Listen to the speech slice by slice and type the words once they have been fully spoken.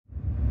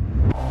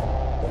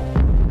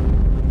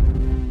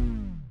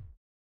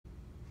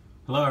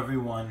Hello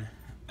everyone,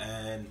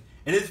 and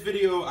in this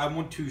video I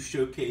want to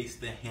showcase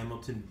the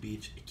Hamilton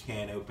Beach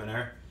can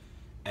opener.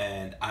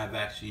 And I've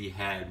actually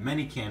had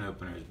many can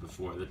openers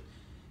before,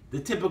 the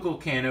typical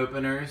can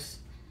openers,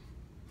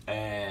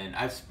 and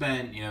I've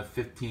spent,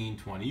 $15,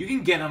 $20. You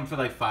can get them for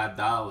like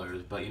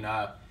 $5, but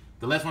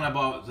the last one I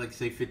bought was like,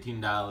 say,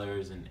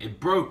 $15, and it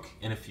broke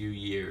in a few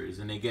years,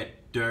 and they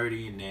get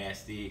dirty and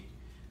nasty.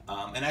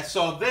 And I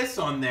saw this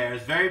on there.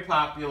 It's very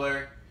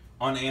popular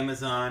on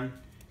Amazon,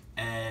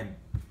 and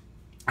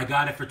I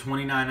got it for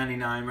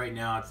 $29.99 right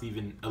now. It's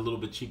even a little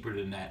bit cheaper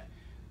than that.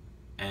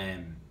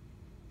 And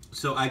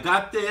so I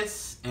got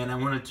this, and I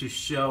wanted to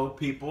show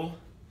people,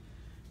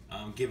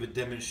 give a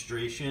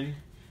demonstration.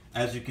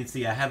 As you can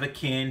see, I have a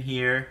can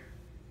here.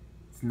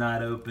 It's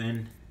not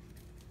open,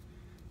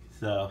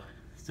 so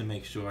just to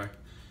make sure.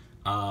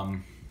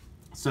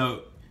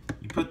 So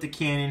you put the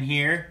can in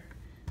here,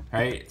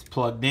 right? It's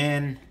plugged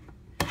in.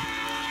 You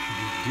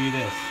just do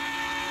this.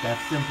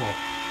 That's simple.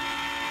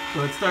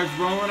 So it starts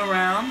rolling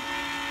around,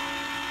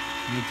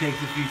 and it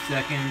takes a few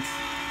seconds.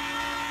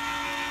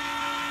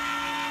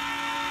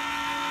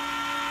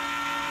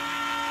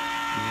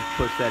 You just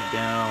push that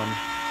down,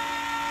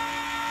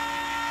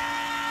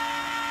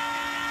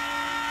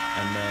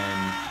 and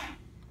then,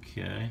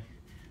 okay,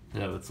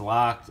 so it's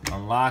locked.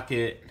 Unlock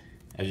it.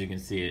 As you can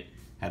see, it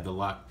had the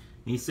lock.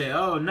 And you say,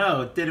 oh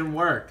no, it didn't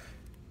work.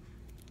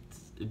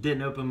 It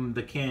didn't open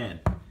the can,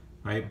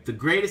 right? The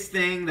greatest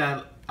thing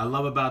that I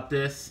love about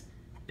this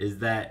is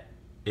that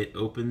it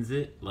opens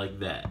it like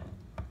that.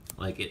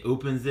 Like, it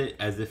opens it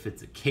as if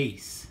it's a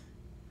case.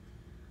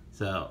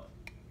 So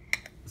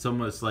it's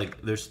almost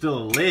like there's still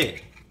a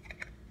lid.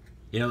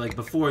 Like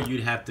before you'd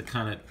have to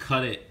kind of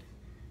cut it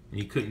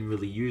and you couldn't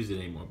really use it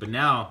anymore. But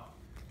now,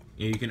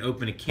 you can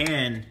open a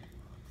can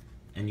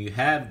and you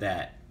have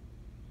that.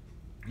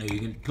 You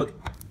can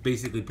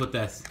basically put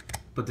this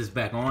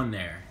back on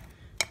there.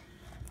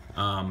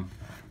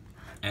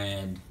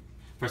 And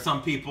for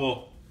some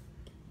people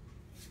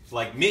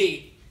like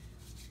me,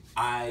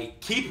 I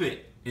keep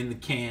it in the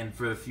can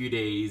for a few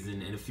days,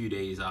 and in a few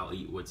days I'll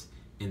eat what's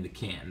in the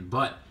can.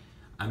 But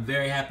I'm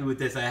very happy with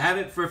this. I have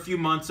it for a few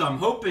months, so I'm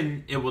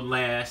hoping it would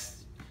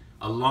last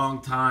a long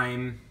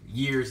time,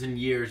 years and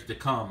years to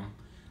come.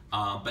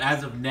 But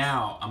as of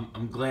now,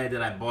 I'm glad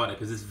that I bought it,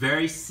 because it's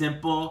very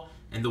simple,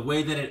 and the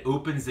way that it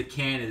opens the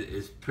can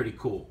is pretty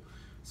cool.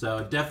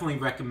 So definitely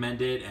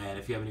recommend it, and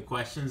if you have any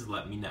questions,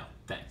 let me know.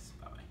 Thanks.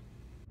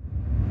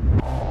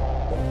 Bye-bye.